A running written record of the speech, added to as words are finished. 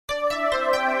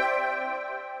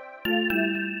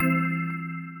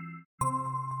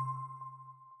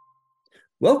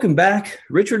Welcome back,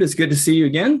 Richard. It's good to see you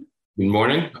again. Good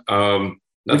morning. We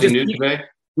Nothing just new keep, today?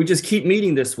 we just keep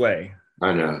meeting this way.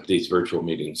 I know, these virtual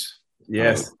meetings. Um,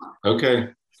 Yes. okay,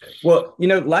 Well,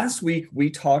 last week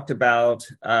we talked about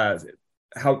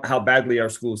how badly our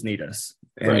schools need us,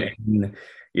 right, and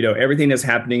everything that's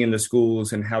happening in the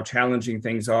schools and how challenging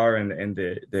things are, and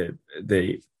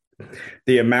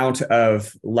the amount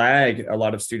of lag a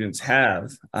lot of students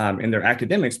have in their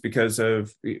academics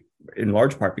in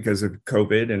large part, because of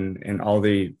COVID and all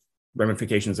the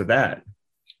ramifications of that.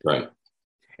 right.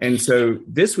 And so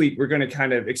this week we're going to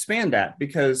kind of expand that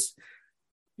because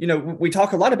we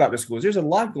talk a lot about the schools. There's a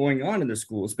lot going on in the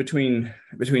schools between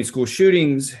school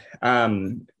shootings,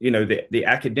 the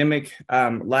academic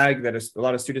lag that a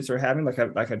lot of students are having, like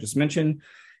I just mentioned.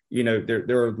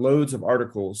 There are loads of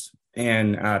articles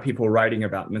and people writing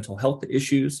about mental health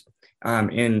issues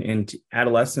in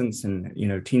adolescents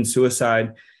and teen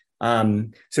suicide.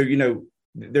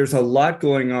 There's a lot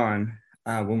going on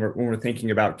when we're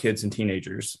thinking about kids and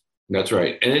teenagers. That's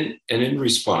right. And in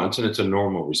response, and it's a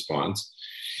normal response,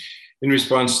 in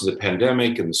response to the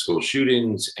pandemic and the school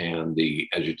shootings and the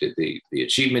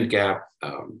achievement gap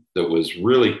that was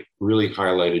really, really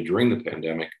highlighted during the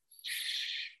pandemic,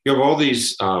 you have all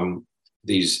these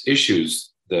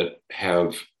issues that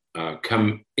have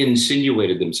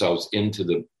insinuated themselves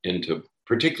into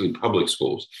particularly public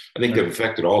schools. I think they've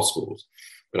affected all schools,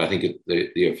 but I think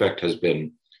the effect has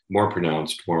been more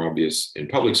pronounced, more obvious in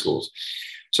public schools.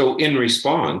 So in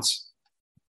response,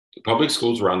 the public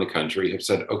schools around the country have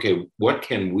said, okay, what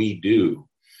can we do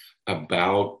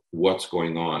about what's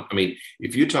going on? I mean,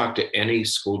 if you talk to any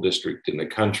school district in the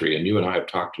country, and you and I have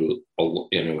talked to,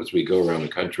 as we go around the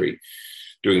country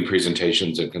doing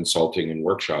presentations and consulting and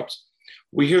workshops,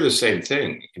 we hear the same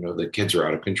thing. The kids are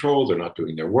out of control. They're not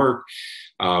doing their work.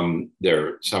 Some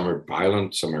are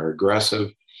violent, some are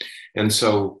aggressive. And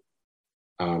so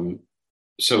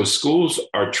schools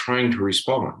are trying to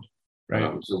respond.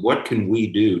 Right. So what can we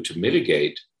do to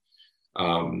mitigate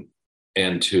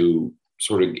and to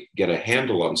sort of get a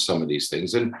handle on some of these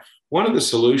things? And one of the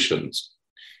solutions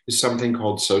is something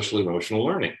called social emotional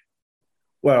learning.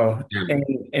 Well,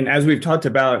 and as we've talked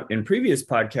about in previous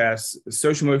podcasts,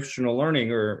 social emotional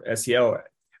learning, or SEL,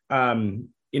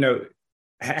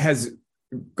 has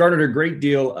garnered a great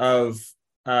deal of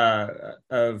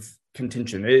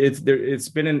contention. It's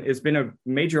been a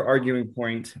major arguing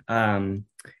point and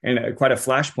quite a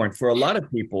flashpoint for a lot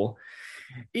of people.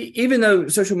 Even though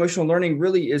social emotional learning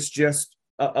really is just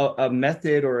a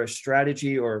method or a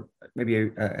strategy, or maybe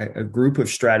a group of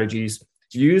strategies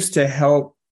used to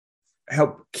help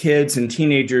kids and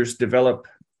teenagers develop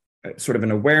sort of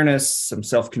an awareness, some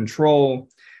self-control,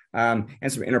 and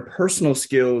some interpersonal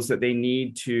skills that they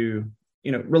need to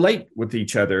relate with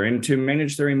each other and to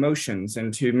manage their emotions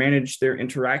and to manage their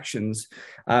interactions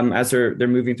as they're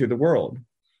moving through the world.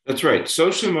 That's right.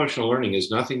 Social emotional learning is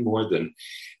nothing more than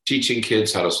teaching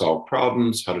kids how to solve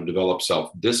problems, how to develop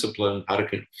self-discipline, how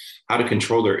to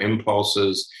control their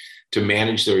impulses, to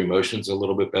manage their emotions a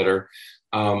little bit better.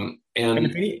 And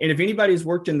if anybody's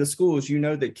worked in the schools,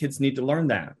 that kids need to learn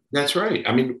that. That's right.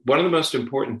 I mean, one of the most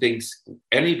important things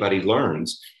anybody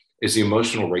learns is the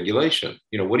emotional regulation.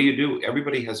 What do you do?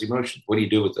 Everybody has emotions. What do you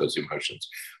do with those emotions?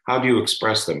 How do you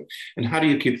express them? And how do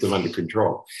you keep them under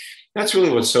control? That's really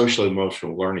what social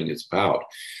emotional learning is about.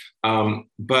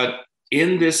 But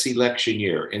in this election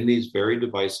year, in these very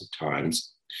divisive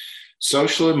times,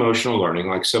 social emotional learning,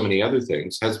 like so many other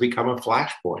things, has become a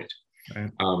flashpoint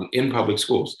in public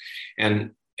schools.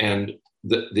 And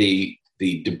the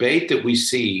debate that we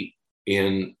see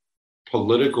in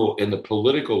the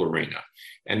political arena,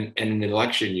 and in an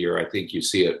election year, I think you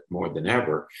see it more than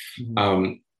ever.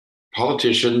 Mm-hmm.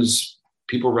 Politicians,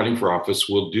 people running for office,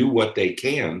 will do what they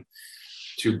can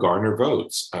to garner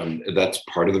votes. That's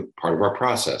part of our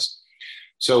process.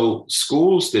 So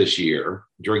schools this year,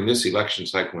 during this election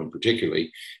cycle in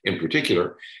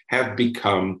particular, have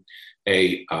become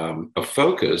a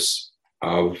focus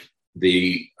of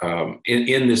the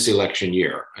in this election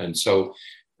year. And so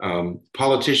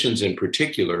politicians in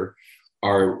particular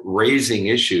are raising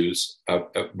issues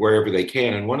wherever they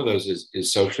can. And one of those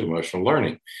is social emotional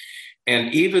learning.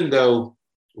 And even though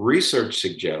research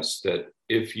suggests that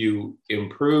if you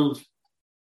improve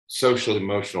social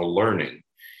emotional learning,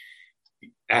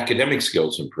 academic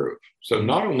skills improve. So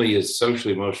not only is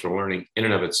social emotional learning in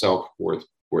and of itself worth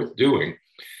doing,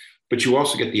 but you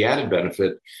also get the added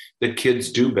benefit that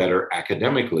kids do better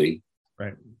academically,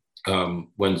 right?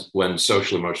 When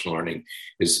social emotional learning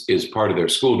is part of their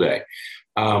school day.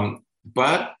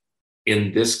 But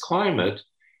in this climate,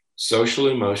 social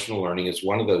emotional learning is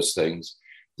one of those things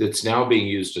that's now being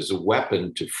used as a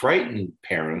weapon to frighten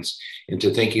parents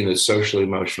into thinking that social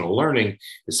emotional learning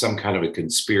is some kind of a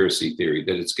conspiracy theory,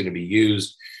 that it's going to be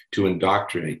used to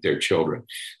indoctrinate their children.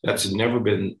 That's never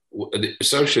been,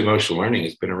 social emotional learning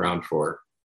has been around for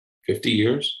 50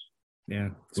 years. Yeah.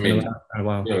 I mean, a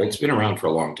while. it's been around for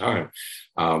a long time.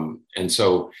 And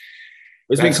so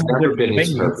it's that's never been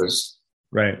its purpose.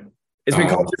 Right. It's been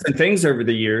called different things over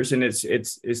the years, and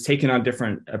it's taken on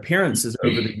different appearances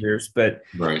over the years, but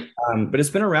it's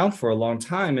been around for a long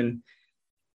time. And,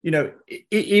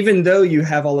 even though you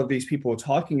have all of these people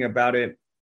talking about it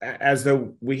as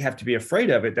though we have to be afraid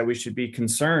of it, that we should be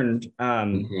concerned,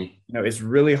 it's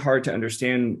really hard to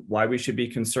understand why we should be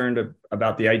concerned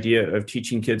about the idea of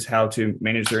teaching kids how to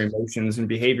manage their emotions and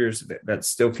behaviors. That's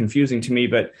still confusing to me,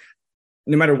 but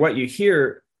no matter what you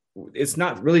hear, it's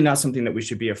not something that we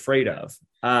should be afraid of.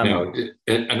 No,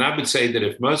 and I would say that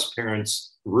if most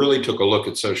parents really took a look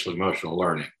at social emotional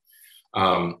learning,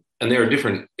 and there are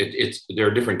different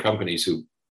companies who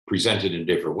present it in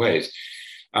different ways.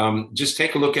 Just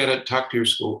take a look at it. Talk to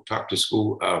school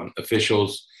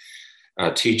officials,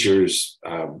 teachers,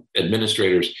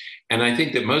 administrators, and I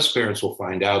think that most parents will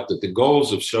find out that the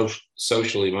goals of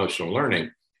social emotional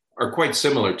learning are quite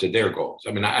similar to their goals.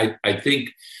 I mean, I think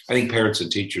parents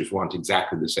and teachers want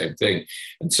exactly the same thing,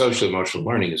 and social emotional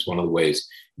learning is one of the ways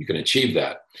you can achieve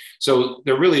that. So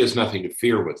there really is nothing to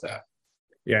fear with that.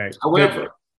 Yeah.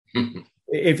 However,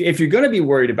 if you're going to be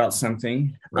worried about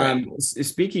something, right.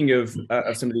 Speaking of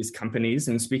some of these companies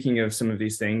and speaking of some of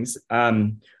these things,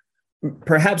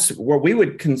 perhaps what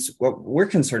we're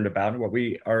concerned about, what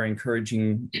we are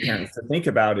encouraging parents to think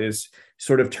about, is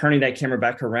sort of turning that camera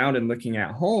back around and looking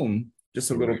at home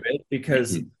just a little bit,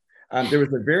 because there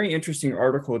was a very interesting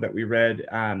article that we read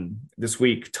this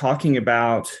week talking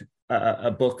about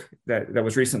a book that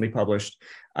was recently published,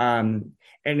 and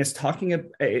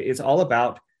it's all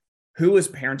about who is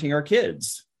parenting our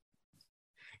kids,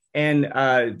 and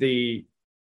the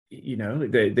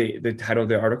title of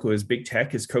the article is "Big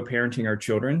Tech is Co-Parenting Our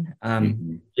Children."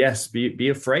 Yes, be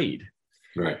afraid.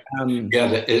 Right.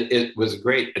 It was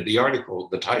great. The article,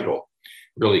 the title,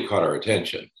 really caught our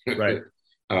attention. Right.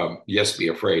 Yes, be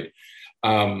afraid.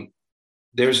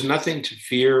 There's nothing to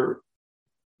fear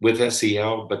with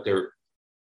SEL, but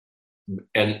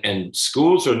and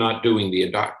schools are not doing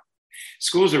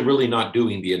schools are really not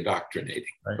doing the indoctrinating.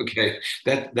 Right. Okay,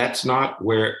 that's not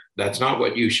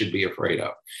what you should be afraid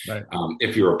of. Right.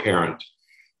 If you're a parent,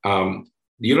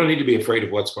 you don't need to be afraid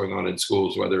of what's going on in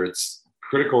schools, whether it's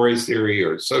critical race theory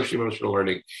or social emotional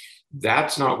learning.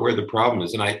 That's not where the problem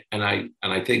is. And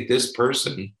I think this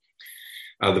person,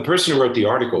 the person who wrote the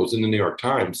article, is in the New York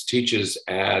Times, teaches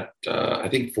at I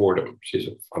think Fordham. She's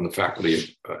on the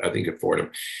faculty at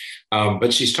Fordham,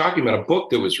 but she's talking about a book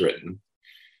that was written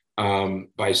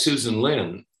by Susan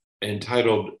Lin,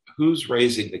 entitled "Who's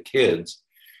Raising the Kids?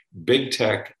 Big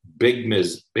Tech, Big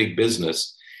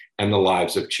Business, and the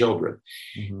Lives of Children."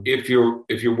 If you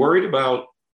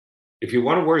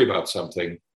want to worry about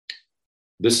something,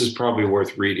 this is probably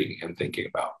worth reading and thinking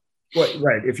about. Well,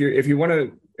 right. If you're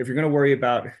going to worry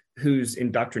about who's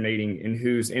indoctrinating and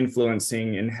who's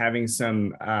influencing and having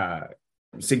some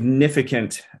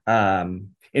significant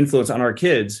influence on our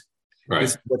kids, right,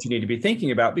 this is what you need to be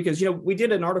thinking about. Because we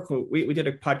did an article, we did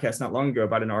a podcast not long ago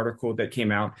about an article that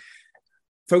came out,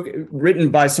 written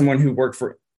by someone who worked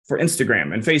for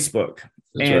Instagram and Facebook.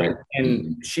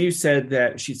 And she said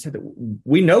that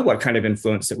we know what kind of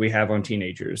influence that we have on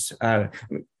teenagers.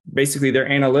 Basically, their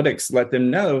analytics let them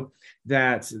know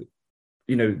that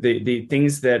the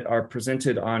things that are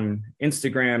presented on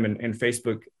Instagram and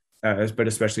Facebook, but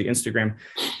especially Instagram,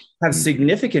 have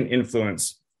significant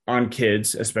influence on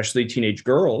kids, especially teenage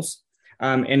girls,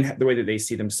 and the way that they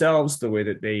see themselves, the way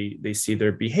that they see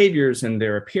their behaviors and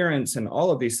their appearance and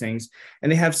all of these things.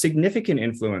 And they have significant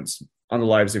influence on the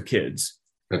lives of kids.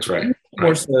 That's right.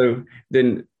 More so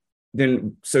than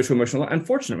social emotional,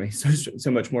 unfortunately,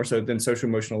 so much more so than social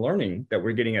emotional learning that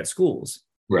we're getting at schools.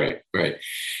 Right.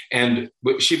 And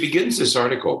she begins this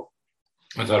article.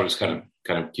 I thought it was kind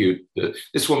of cute.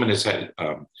 This woman has had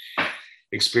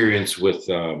experience with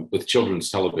children's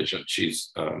television.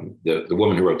 She's the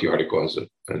woman who wrote the article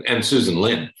and Susan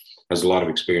Lin has a lot of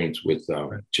experience with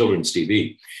children's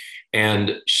TV,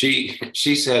 and she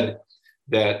said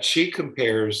that she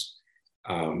compares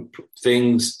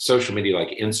social media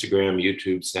like Instagram,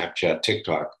 YouTube, Snapchat,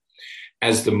 TikTok,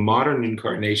 as the modern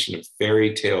incarnation of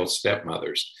fairy tale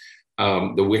stepmothers,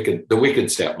 the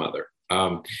wicked stepmother.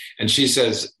 And she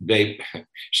says she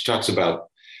talks about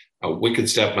wicked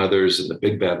stepmothers and the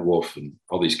big bad wolf and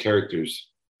all these characters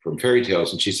from fairy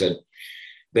tales. And she said,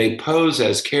 They pose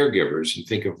as caregivers. You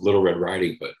think of Little Red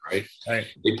Riding Hood, right? Right.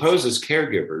 They pose as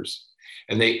caregivers,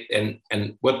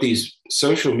 and what these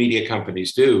social media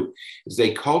companies do is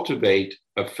they cultivate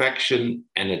affection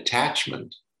and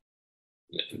attachment.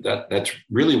 That's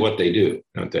really what they do,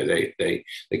 don't they?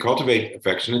 They cultivate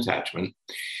affection and attachment,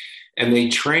 and they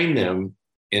train them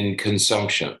in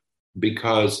consumption,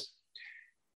 because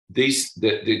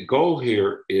the goal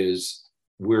here is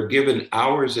we're given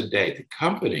hours a day. The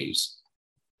companies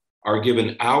are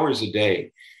given hours a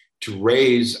day to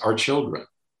raise our children.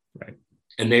 Right.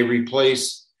 And they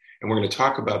replace, and we're going to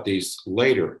talk about these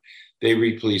later, they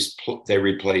replace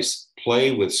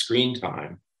play with screen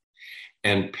time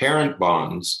and parent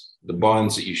bonds, the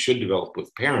bonds that you should develop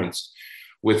with parents,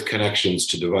 with connections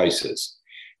to devices.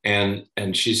 And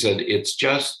she said, it's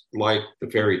just like the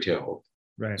fairy tale,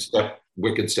 right?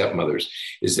 Wicked stepmothers,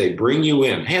 is they bring you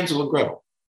in, Hansel and Gretel,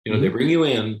 they bring you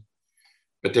in,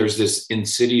 but there's this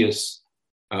insidious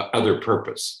other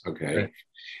purpose, okay? Right.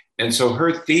 And so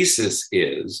her thesis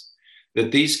is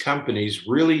that these companies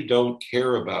really don't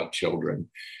care about children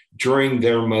during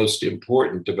their most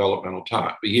important developmental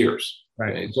years.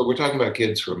 Right. Okay? So we're talking about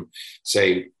kids from,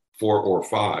 say, 4 or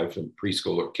 5, and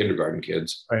preschool or kindergarten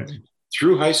kids, right,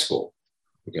 through high school.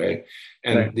 Okay.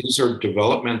 And right. These are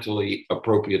developmentally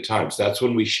appropriate times. That's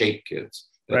when we shape kids.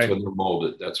 That's right. when they're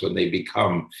molded. That's when they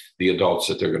become the adults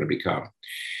that they're going to become.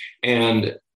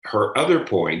 And her other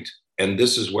point, and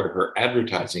this is where her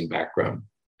advertising background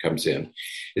comes in,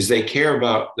 is they care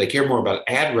more about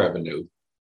ad revenue.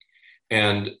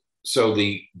 And so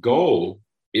the goal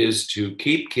is to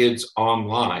keep kids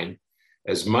online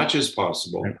as much as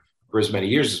possible, right, for as many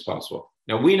years as possible.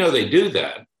 Now, we know they do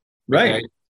that. Right. Okay?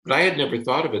 But I had never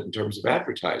thought of it in terms of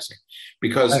advertising,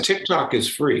 because right, TikTok is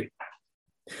free,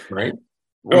 right?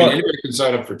 Well, anybody can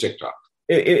sign up for TikTok.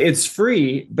 It's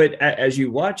free, but as you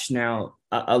watch now,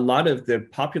 a lot of the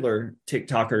popular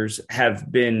TikTokers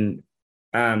have been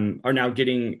are now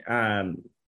getting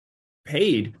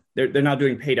paid. They're now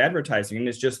doing paid advertising, and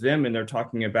it's just them, and they're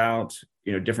talking about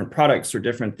different products or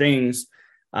different things.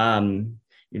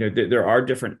 There are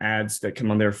different ads that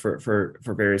come on there for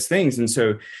various things, and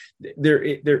so there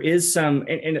is some,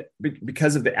 and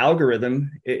because of the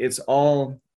algorithm, it's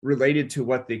all related to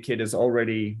what the kid is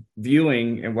already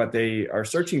viewing and what they are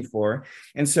searching for,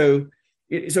 and so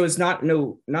it's not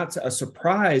a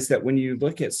surprise that when you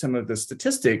look at some of the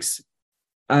statistics,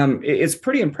 it's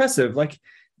pretty impressive. Like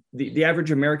the average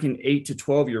American 8 to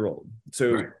 12-year-old,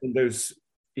 so right, those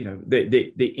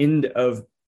the end of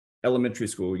elementary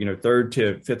school, 3rd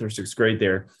to 5th or 6th grade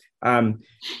there,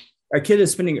 a kid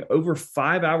is spending over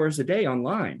 5 hours a day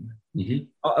online. Mm-hmm.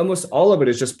 Almost all of it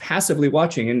is just passively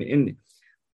watching. And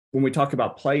when we talk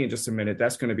about play in just a minute,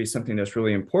 that's going to be something that's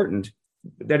really important,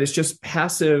 that it's just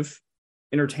passive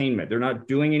entertainment. They're not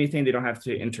doing anything. They don't have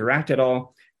to interact at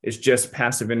all. It's just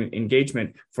passive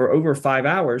engagement for over 5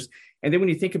 hours. And then when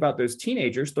you think about those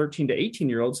teenagers, 13 to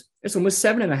 18-year-olds, it's almost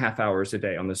 7.5 hours a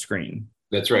day on the screen.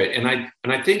 That's right. And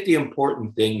I think the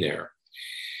important thing there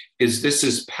is this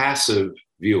is passive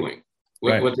viewing.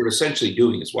 Right. What they're essentially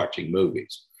doing is watching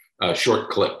movies, short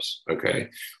clips, okay?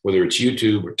 Whether it's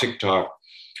YouTube or TikTok,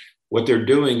 what they're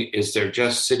doing is they're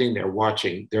just sitting there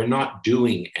watching. They're not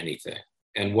doing anything.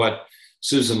 And what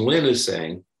Susan Lin is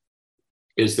saying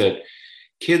is that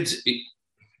kids,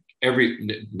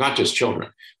 not just children,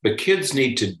 but kids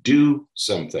need to do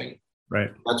something.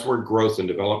 Right. That's where growth and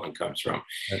development comes from.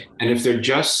 Right. And if they're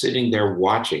just sitting there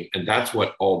watching, and that's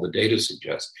what all the data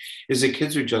suggests, is that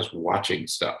kids are just watching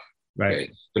stuff. Right.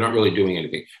 Okay? They're not really doing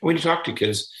anything. And when you talk to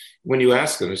kids, when you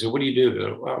ask them, they say, what do you do?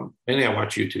 Go, well, mainly I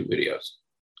watch YouTube videos,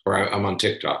 or I'm on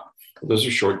TikTok. Those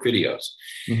are short videos.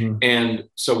 Mm-hmm. And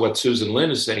so what Susan Lin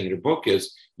is saying in her book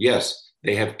is, yes,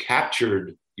 they have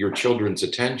captured your children's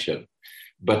attention,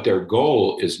 but their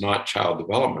goal is not child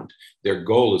development. Their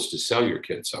goal is to sell your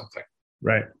kid something.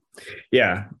 Right.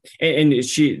 Yeah. And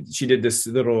she did this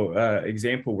little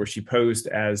example where she posed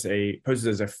as a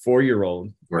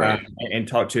 4-year-old, right, and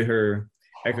talked to her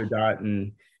Echo Dot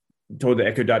and told the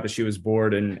Echo Dot that she was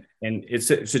bored, and it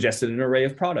suggested an array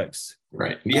of products.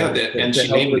 Right. Yeah. And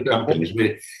she named the companies.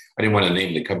 I didn't want to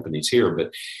name the companies here,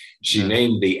 but she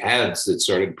named the ads that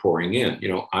started pouring in.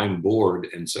 I'm bored.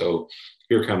 And so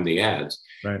here come the ads.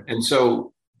 Right. And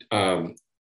so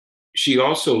she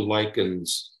also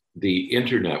likens the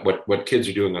internet, what kids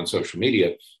are doing on social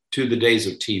media, to the days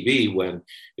of TV, when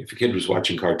if a kid was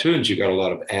watching cartoons, you got a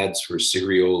lot of ads for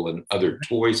cereal and other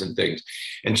toys and things.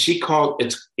 And she called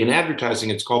it's in advertising,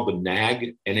 it's called the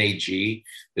NAG, NAG, the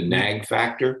NAG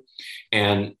factor.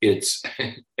 And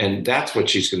that's what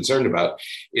she's concerned about,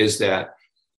 is that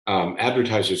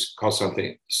advertisers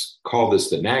call this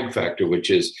the nag factor, which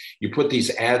is you put these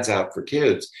ads out for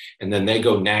kids and then they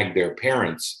go nag their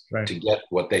parents to get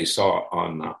what they saw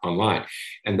online.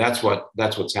 And that's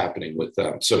what's happening with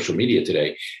social media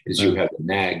today is you have the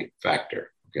nag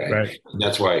factor. Okay. And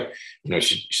that's why,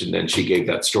 she gave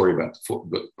that story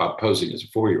about posing as a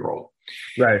 4-year-old.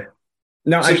 Right.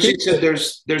 Now, so she said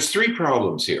there's 3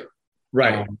 problems here.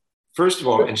 Right. First of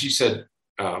all, and she said,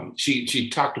 she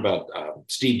talked about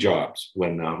Steve Jobs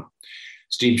when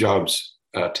Steve Jobs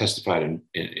testified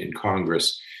in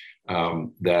Congress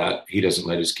that he doesn't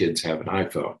let his kids have an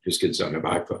iPhone. His kids don't have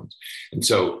iPhones. And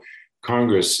so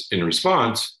Congress, in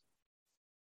response,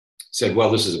 said,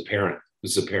 well, this is a parent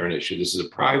issue. This is a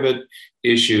private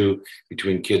issue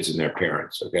between kids and their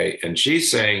parents. Okay. And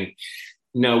she's saying,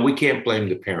 no, we can't blame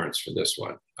the parents for this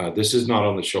one. This is not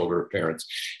on the shoulder of parents.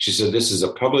 She said, this is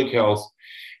a public health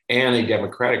and a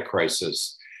democratic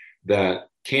crisis that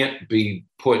can't be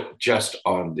put just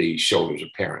on the shoulders of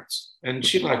parents. And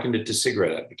she likened it to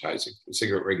cigarette advertising,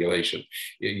 cigarette regulation.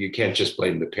 You can't just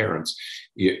blame the parents.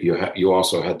 You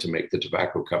also had to make the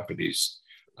tobacco companies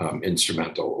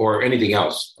instrumental, or anything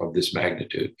else of this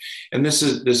magnitude. And this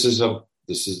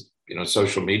is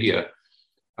social media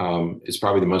is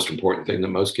probably the most important thing that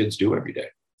most kids do every day.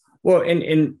 Well,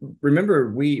 and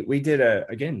remember, we did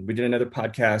another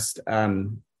podcast.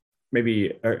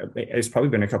 Maybe it's probably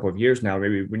been a couple of years now.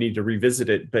 Maybe we need to revisit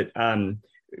it. But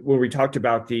when we talked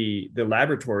about the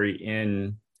laboratory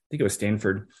in, I think it was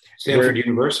Stanford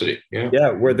University,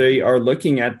 where they are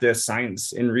looking at the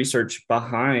science and research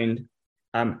behind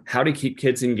how to keep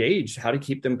kids engaged, how to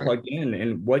keep them plugged in,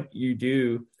 and what you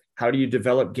do. How do you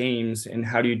develop games and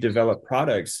how do you develop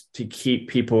products to keep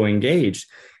people engaged?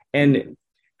 And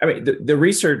I mean, the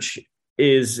research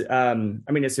is,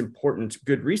 it's important,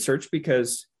 good research,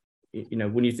 because,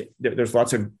 when you there's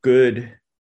lots of good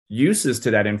uses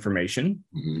to that information,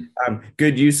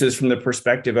 good uses from the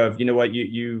perspective of,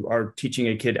 you are teaching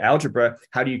a kid algebra.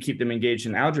 How do you keep them engaged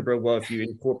in algebra? Well, if you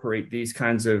incorporate these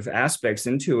kinds of aspects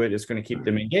into it, it's going to keep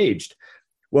them engaged.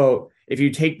 Well, if you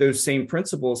take those same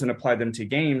principles and apply them to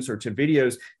games or to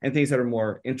videos and things that are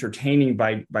more entertaining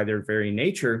by their very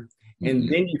nature, and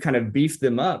then you kind of beef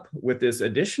them up with this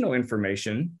additional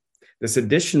information, these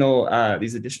additional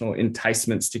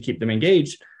enticements to keep them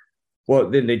engaged, well,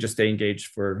 then they just stay engaged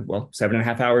for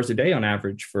 7.5 hours a day on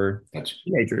average for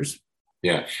teenagers.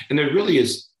 Yeah, and there really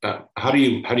is. How do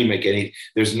you make any?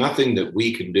 There's nothing that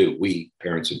we can do. We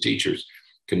parents and teachers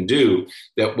can do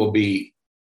that will be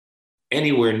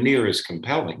anywhere near as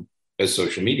compelling as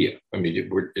social media. I mean,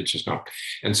 it's just not.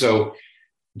 And so,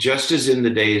 just as in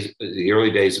the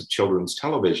early days of children's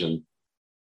television,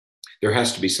 there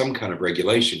has to be some kind of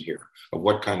regulation here of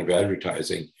what kind of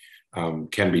advertising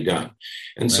can be done.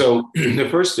 And so the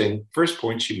first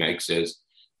point she makes is,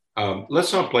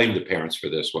 let's not blame the parents for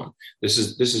this one. This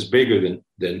is bigger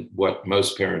than what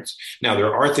most parents. Now,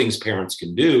 there are things parents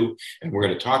can do, and we're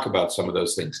going to talk about some of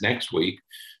those things next week.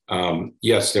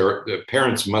 Yes, the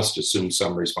parents must assume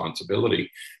some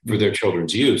responsibility for their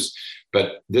children's use,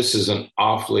 but this is an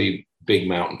awfully big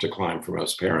mountain to climb for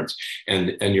most parents,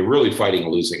 and you're really fighting a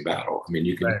losing battle. I mean,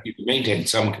 you can maintain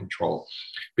some control,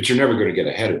 but you're never going to get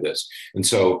ahead of this. And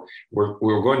so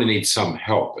we're going to need some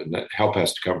help, and that help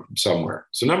has to come from somewhere.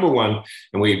 So number one,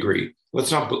 and we agree,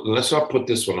 let's not put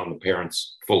this one on the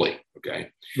parents fully. Okay.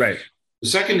 Right. The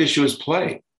second issue is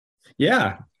play.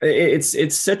 Yeah,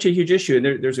 it's such a huge issue.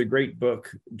 And there's a great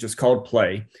book just called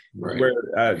Play, where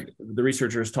the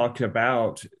researchers talked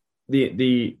about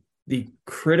the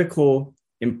critical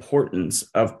importance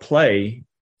of play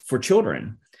for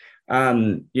children.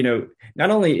 Not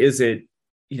only is it,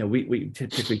 we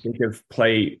typically think of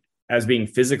play as being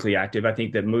physically active. I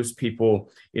think that most people,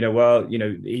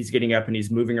 he's getting up and he's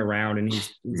moving around and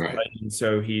he's playing,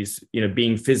 so he's,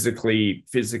 being physically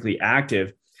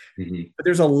active. But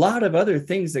there's a lot of other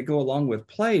things that go along with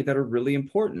play that are really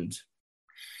important,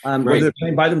 whether they're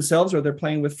playing by themselves or they're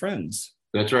playing with friends.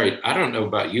 That's right. I don't know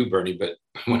about you, Bernie, but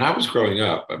when I was growing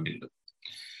up, I mean,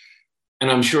 and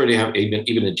I'm sure they have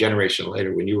even a generation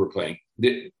later when you were playing,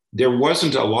 there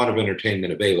wasn't a lot of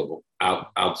entertainment available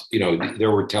out.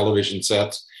 There were television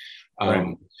sets,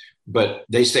 but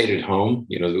they stayed at home.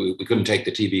 We couldn't take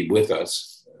the TV with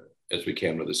us as we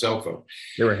can with a cell phone.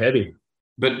 They were heavy.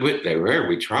 But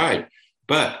we tried,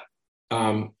 but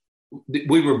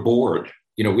we were bored.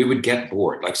 We would get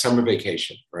bored, like summer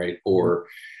vacation, right? Or,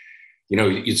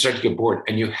 you'd start to get bored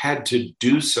and you had to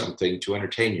do something to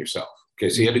entertain yourself. Okay,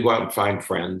 so you had to go out and find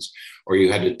friends, or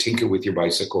you had to tinker with your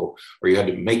bicycle, or you had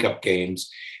to make up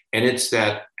games. And it's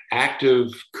that active,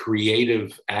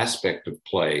 creative aspect of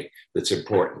play that's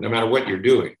important, no matter what you're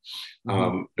doing.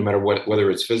 No matter whether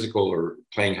it's physical or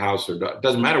playing house, or it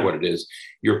doesn't matter what it is,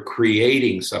 you're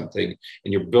creating something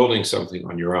and you're building something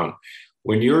on your own.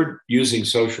 When you're using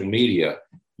social media,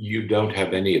 you don't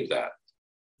have any of that.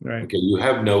 Right. Okay. You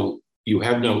have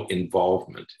no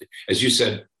involvement. As you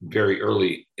said very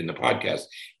early in the podcast,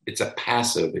 it's a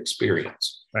passive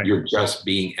experience. Right. You're just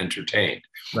being entertained.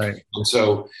 Right. And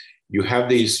so you have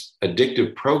these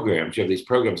addictive programs. You have these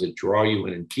programs that draw you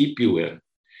in and keep you in.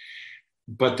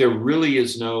 But there really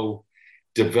is no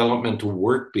developmental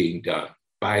work being done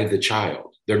by the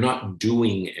child. They're not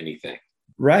doing anything.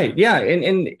 Right. Yeah.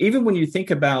 And even when you think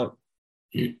about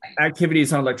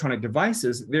activities on electronic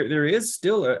devices, there is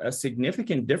still a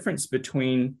significant difference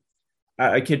between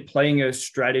a kid playing a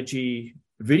strategy-based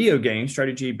video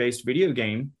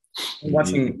game, and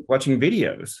watching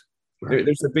videos. Right.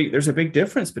 There's a big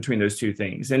difference between those two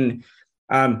things. And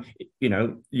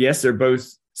yes, they're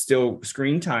both still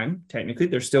screen time. Technically,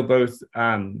 they're still both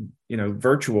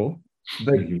virtual,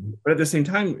 but at the same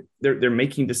time, they're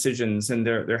making decisions and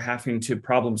they're having to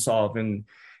problem solve, and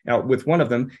with one of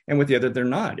them, and with the other, they're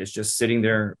not. It's just sitting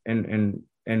there and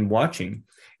watching.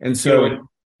 And so,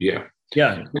 yeah.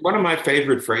 One of my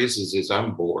favorite phrases is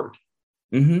 "I'm bored."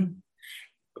 Mm-hmm.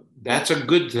 That's a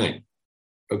good thing.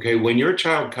 Okay, when your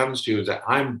child comes to you and says,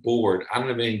 "I'm bored, I don't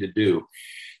have anything to do,"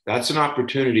 that's an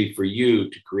opportunity for you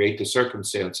to create the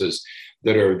circumstances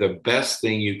that are the best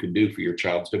thing you can do for your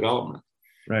child's development.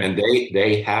 Right. And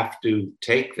they have to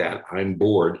take that "I'm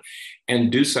bored"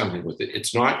 and do something with it.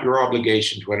 It's not your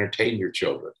obligation to entertain your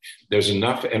children. There's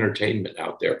enough entertainment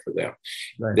out there for them.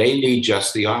 Right. They need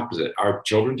just the opposite. Our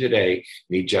children today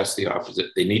need just the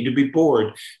opposite. They need to be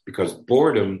bored, because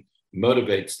boredom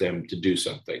motivates them to do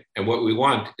something. And what we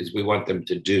want them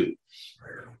to do.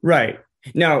 Right.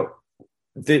 Now,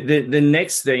 the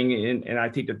next thing, and I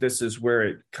think that this is where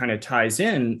it kind of ties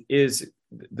in, is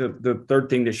the third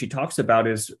thing that she talks about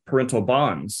is parental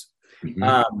bonds.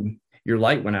 Mm-hmm. Your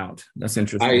light went out. That's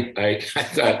interesting. I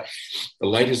thought the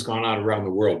light has gone out around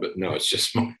the world, but no, it's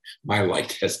just my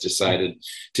light has decided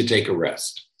to take a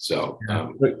rest. So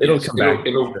it'll come back.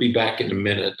 It'll be back in a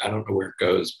minute. I don't know where it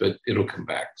goes, but it'll come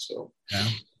back. So, yeah.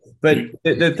 But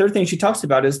the third thing she talks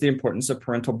about is the importance of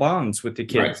parental bonds with the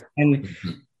kids. Right. And,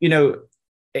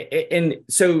 and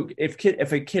so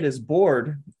if a kid is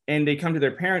bored and they come to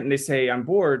their parent and they say, "I'm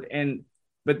bored,"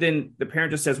 but then the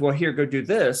parent just says, "Well, here, go do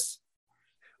this,"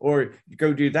 or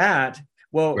 "Go do that."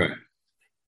 Well, right.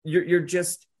 you're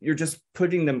just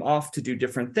putting them off to do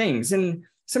different things. And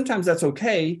sometimes that's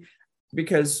okay,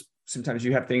 because sometimes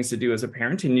you have things to do as a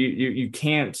parent and you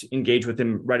can't engage with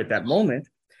them right at that moment.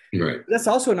 Right. That's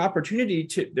also an opportunity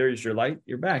there's your light,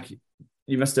 you're back.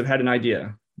 You must have had an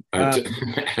idea.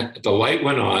 The light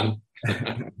went on.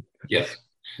 Yes.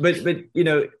 But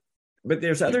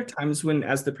there's other times when,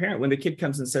 as the parent, when the kid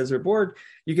comes and says they're bored,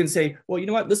 you can say, "Well, you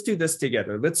know what? Let's do this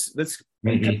together. Let's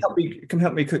come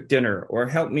help me cook dinner, or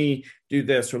help me do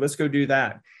this, or let's go do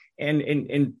that,"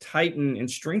 and tighten and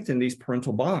strengthen these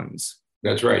parental bonds.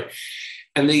 That's right.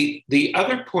 And the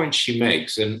other point she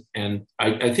makes, and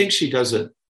I think she does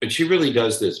it, but she really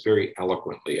does this very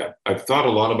eloquently. I've thought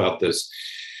a lot about this,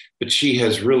 but she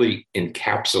has really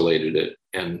encapsulated it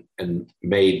and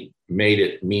made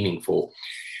it meaningful.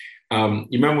 You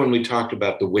remember when we talked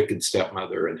about the wicked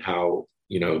stepmother and how,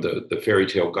 the fairy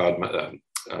tale godmother,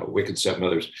 wicked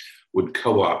stepmothers would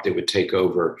co-opt, they would take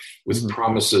over with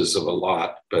promises of a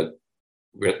lot, but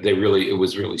it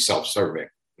was really self-serving.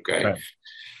 Okay. Right.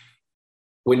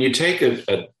 When you take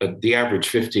the average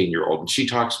 15-year-old, and she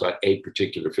talks about a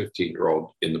particular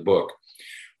 15-year-old in the book,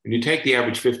 when you take the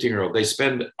average 15-year-old, they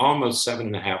spend almost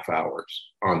 7.5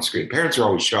 hours on screen. Parents are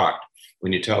always shocked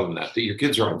when you tell them that your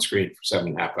kids are on screen for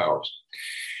 7.5 hours.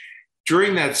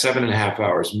 During that 7.5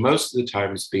 hours, most of the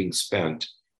time is being spent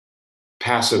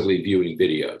passively viewing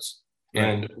videos. Right.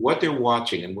 And what they're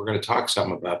watching, and we're going to talk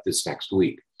some about this next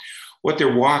week, what they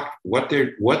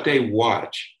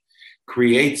watch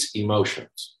creates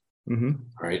emotions,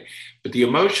 right? But the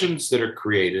emotions that are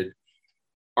created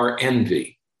are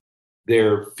envy,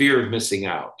 their fear of missing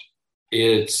out.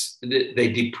 They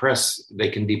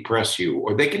can depress you,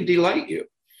 or they can delight you.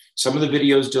 Some of the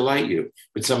videos delight you,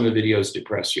 but some of the videos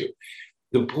depress you.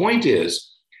 The point is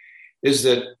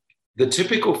that the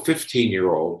typical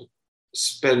 15-year-old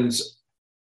spends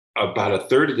about a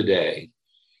third of the day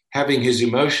having his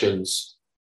emotions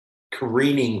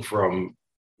careening from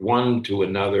one to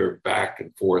another, back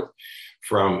and forth,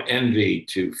 from envy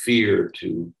to fear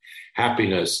to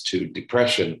happiness to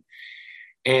depression.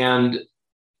 And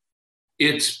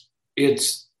it's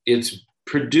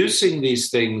producing these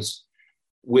things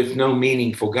with no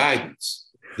meaningful guidance.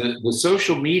 The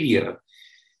social media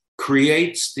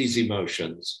creates these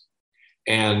emotions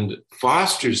and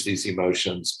fosters these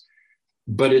emotions,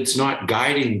 but it's not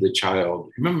guiding the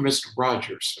child. Remember Mr.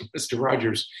 Rogers? Mr.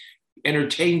 Rogers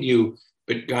entertained you,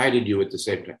 but guided you at the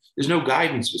same time. There's no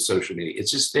guidance with social media.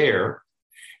 It's just there.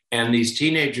 And these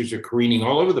teenagers are careening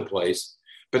all over the place,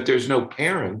 but there's no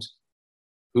parent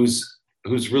who's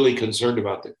really concerned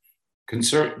about the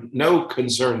concern. No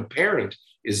concerned parent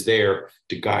is there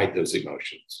to guide those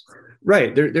emotions.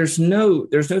 Right. There's no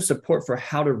support for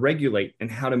how to regulate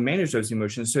and how to manage those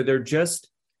emotions. So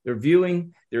they're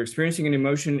viewing, they're experiencing an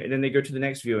emotion, and then they go to the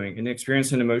next viewing and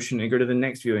experience an emotion and go to the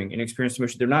next viewing and experience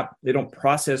emotion. They don't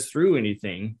process through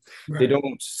anything. Right. They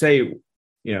don't say,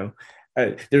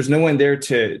 there's no one there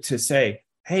to say,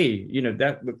 hey,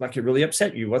 that looked like it really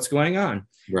upset you. What's going on?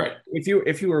 Right.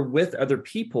 If you were with other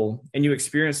people and you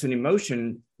experience an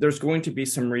emotion, there's going to be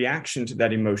some reaction to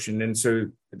that emotion. And so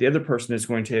the other person is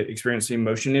going to experience the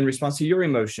emotion in response to your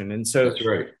emotion. And so that's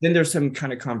right. Then there's some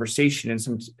kind of conversation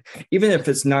and even if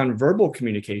it's nonverbal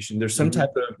communication, there's some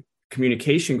type of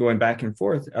communication going back and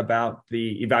forth about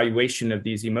the evaluation of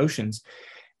these emotions.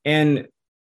 And,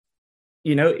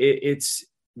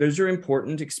 those are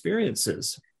important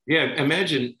experiences. Yeah,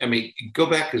 imagine. Go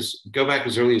back as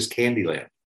early as Candyland,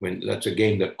 when that's a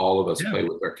game that all of us play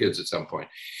with our kids at some point.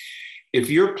 If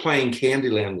you're playing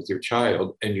Candyland with your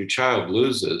child and your child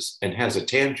loses and has a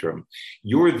tantrum,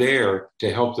 you're there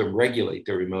to help them regulate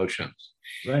their emotions.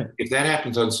 Right. If that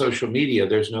happens on social media,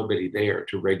 there's nobody there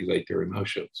to regulate their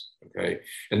emotions. Okay,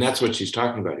 and that's what she's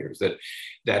talking about here: is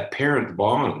that parent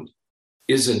bond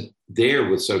isn't there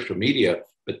with social media,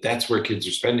 but that's where kids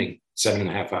are spending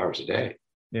 7.5 hours a day.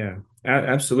 Yeah,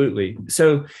 absolutely.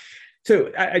 So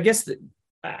I guess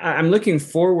I'm looking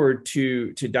forward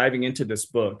to diving into this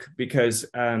book because,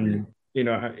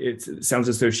 it sounds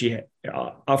as though she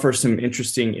offers some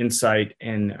interesting insight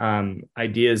and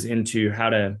ideas into how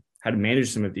to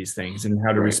manage some of these things and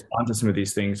how to respond to some of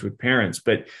these things with parents.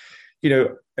 But,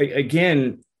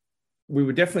 again, we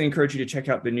would definitely encourage you to check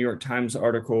out the New York Times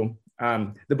article.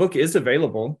 The book is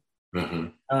available.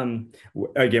 Mm-hmm.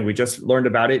 Again, we just learned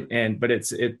about it, but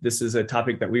this is a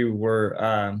topic that we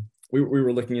were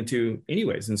looking into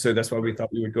anyways, and so that's why we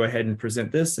thought we would go ahead and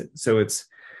present this, so it's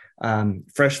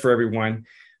fresh for everyone.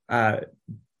 But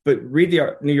read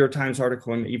the New York Times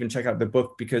article and even check out the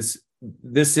book, because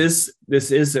this is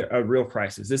a real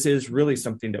crisis. This is really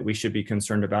something that we should be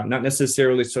concerned about, not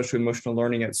necessarily social emotional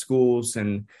learning at schools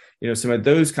and some of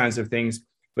those kinds of things.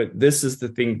 But this is the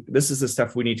thing. This is the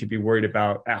stuff we need to be worried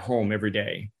about at home every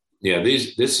day. Yeah,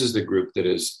 this is the group that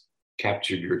has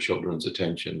captured your children's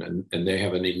attention, and they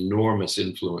have an enormous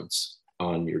influence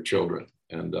on your children.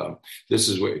 And this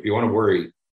is what, if you want to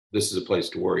worry, this is a place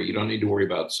to worry. You don't need to worry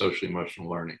about social emotional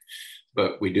learning,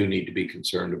 but we do need to be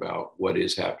concerned about what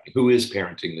is happening. Who is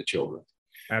parenting the children?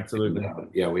 Absolutely.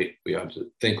 And, we have to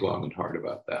think long and hard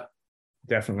about that.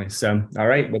 Definitely. So, all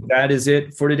right. Well, that is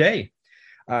it for today.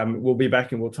 We'll be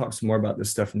back and we'll talk some more about this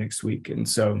stuff next week. And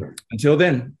so until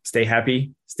then, stay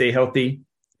happy, stay healthy,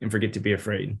 and forget to be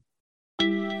afraid.